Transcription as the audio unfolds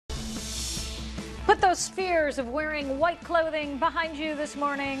With those fears of wearing white clothing behind you this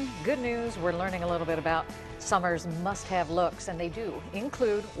morning, good news, we're learning a little bit about summer's must-have looks, and they do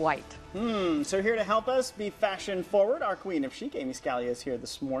include white. So here to help us be fashion forward, our Queen of Chic, Amy Scalia, is here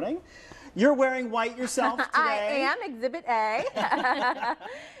this morning. You're wearing white yourself today. I am, Exhibit A.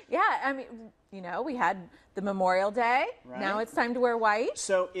 Yeah, I mean, you know, we had the Memorial Day. Right. Now it's time to wear white.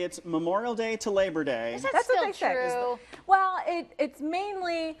 So it's Memorial Day to Labor Day. Is that That's still what they true? say. Well, it's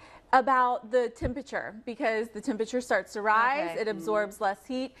mainly about the temperature, because the temperature starts to rise, it absorbs less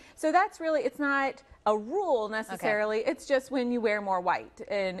heat. So that's really, it's not a rule necessarily, it's just when you wear more white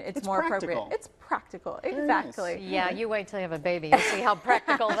and it's more practical. appropriate. It's practical, exactly. Nice. Yeah, you wait till you have a baby, you'll see how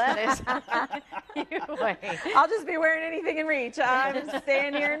practical that is. You wait. I'll just be wearing anything in reach. I'm just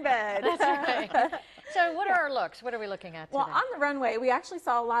staying here in bed. That's right. So what are our looks? What are we looking at today? Well, on the runway, we actually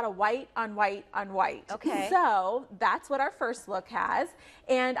saw a lot of white on white on white. Okay. So that's what our first look has.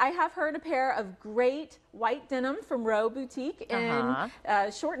 And I have her in a pair of great white denim from Row Boutique in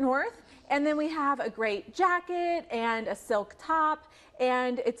Short North. And then we have a great jacket and a silk top.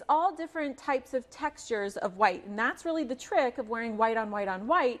 And it's all different types of textures of white. And that's really the trick of wearing white on white on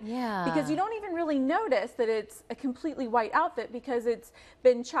white. Yeah. Because you don't even really notice that it's a completely white outfit because it's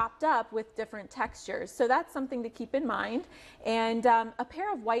been chopped up with different textures. So that's something to keep in mind. And a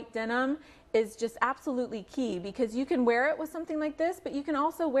pair of white denim is just absolutely key, because you can wear it with something like this, but you can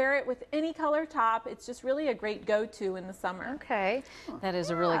also wear it with any color top. It's just really a great go-to in the summer. Okay, that is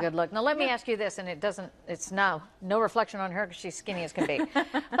a really good look. Now let me ask you this, and it's no reflection on her because she's skinny as can be.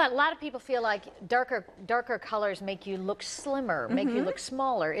 But a lot of people feel like darker colors make you look slimmer, make you look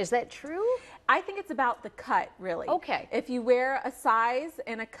smaller. Is that true? I think it's about the cut, really. Okay. If you wear a size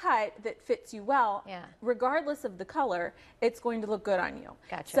and a cut that fits you well, regardless of the color, it's going to look good on you.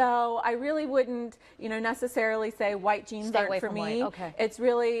 Gotcha. So I really wouldn't, necessarily say white jeans aren't for me. Okay. It's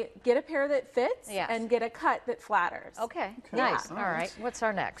really get a pair that fits and get a cut that flatters. Okay. Nice. All right. What's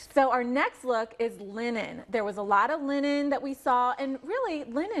our next? So our next look is linen. There was a lot of linen that we saw, and really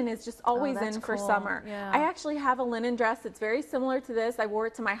linen is just always in for summer. Yeah. I actually have a linen dress that's very similar to this. I wore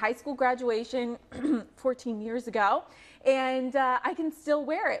it to my high school graduation 14 years ago, and I can still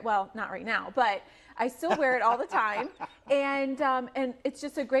wear it. Well, not right now, but I still wear it all the time, and it's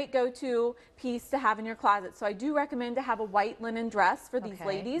just a great go-to piece to have in your closet. So I do recommend to have a white linen dress for these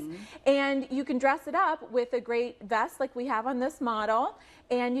ladies, and you can dress it up with a great vest like we have on this model,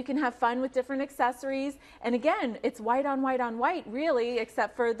 and you can have fun with different accessories. And again, it's white on white, really,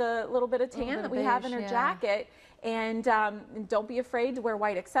 except for the little bit of tan that we have in her jacket. And don't be afraid to wear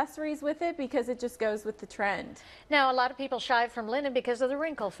white accessories with it, because it just goes with the trend. Now, a lot of people shy from linen because of the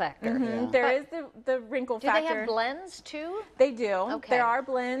wrinkle factor. There is the wrinkle factor. Do they have blends too? They do. Okay. There are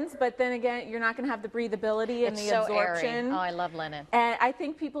blends, but then again, you're not going to have the breathability and the absorption. Airy. Oh, I love linen. And I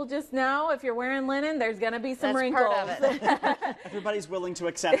think people just know if you're wearing linen, there's going to be some wrinkles. Part of it. Everybody's willing to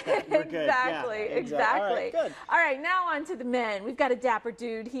accept that. We're good. Exactly. All right, good. All right, now on to the men. We've got a dapper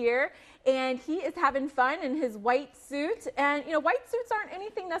dude here, and he is having fun in his white suit. And white suits aren't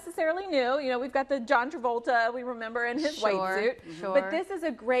anything necessarily new. We've got the John Travolta we remember in his white suit. But this is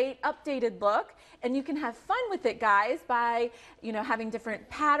a great updated look, and you can have fun with it, guys, by having different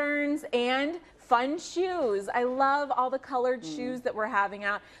patterns and fun shoes. I love all the colored shoes that we're having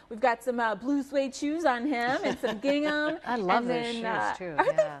out. We've got some blue suede shoes on him and some gingham. I love those shoes too.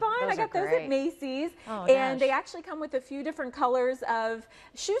 Aren't they fun? I got those at Macy's. Oh, and they actually come with a few different colors of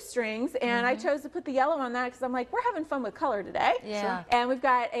shoestrings, and I chose to put the yellow on that because I'm like, we're having fun with color today. Yeah. And we've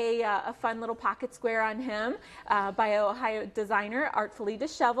got a fun little pocket square on him by an Ohio designer, Artfully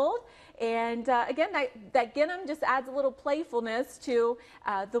Disheveled. And again, that gingham just adds a little playfulness to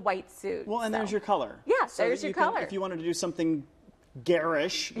the white suit. Well, and there's your color. Yeah, so there's your color. If you wanted to do something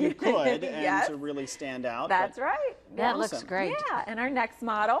garish, you could, and to really stand out. That's right. That looks great. Yeah, and our next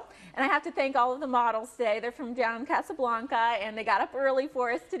model, and I have to thank all of the models today. They're from down Casablanca, and they got up early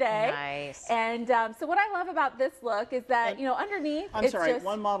for us today. Nice. And so what I love about this look is that, underneath, I'm sorry,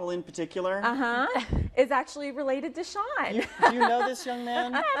 one model in particular is actually related to Sean. Do you know this young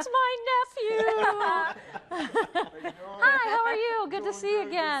man? That's my nephew. Hi, how are you? Good to see you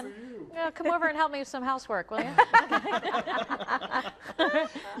again. Come over and help me with some housework, will you?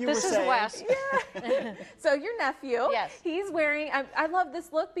 This is Wes. Yeah. So your nephew, he's wearing, I love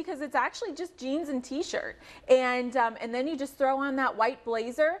this look because it's actually just jeans and t-shirt. And then you just throw on that white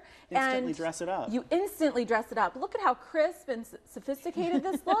blazer. Instantly dress it up. You instantly dress it up. Look at how crisp and sophisticated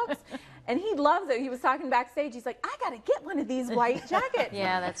this looks. And he loves it. He was talking backstage. He's like, I got to get one of these white jackets.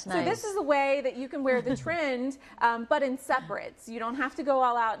 Yeah, that's nice. So this is a way that you can wear the trend, but in separates. You don't have to go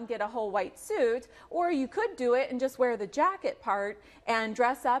all out and get a whole white suit, or you could do it and just wear the jacket part and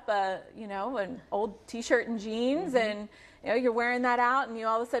dress up an old t-shirt and jeans, and you're wearing that out, and you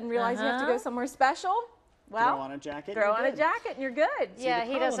all of a sudden realize you have to go somewhere special. Well, throw on a jacket. Throw on a jacket, and you're good. Yeah,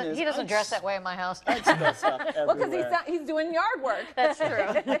 he doesn't dress that way in my house. I'd spill stuff Well, because everywhere. he's doing yard work. That's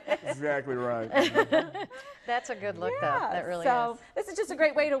true. Exactly right. That's a good look, though. That really so is. this is just a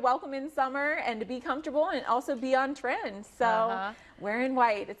great way to welcome in summer and to be comfortable and also be on trend. So wearing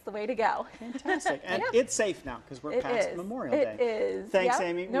white, it's the way to go. Fantastic. And it's safe now because we're past Memorial Day. It is. Thanks, Yep,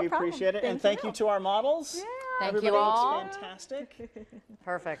 Amy. no We problem. appreciate it. And thank you to our models. Yeah. Thank Everybody you all. looks fantastic.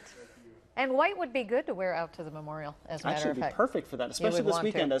 Perfect. And white would be good to wear out to the memorial, as a matter Actually, of it'd fact. be perfect for that, especially would this want to.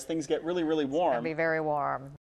 weekend as things get really, really warm. It'd be very warm.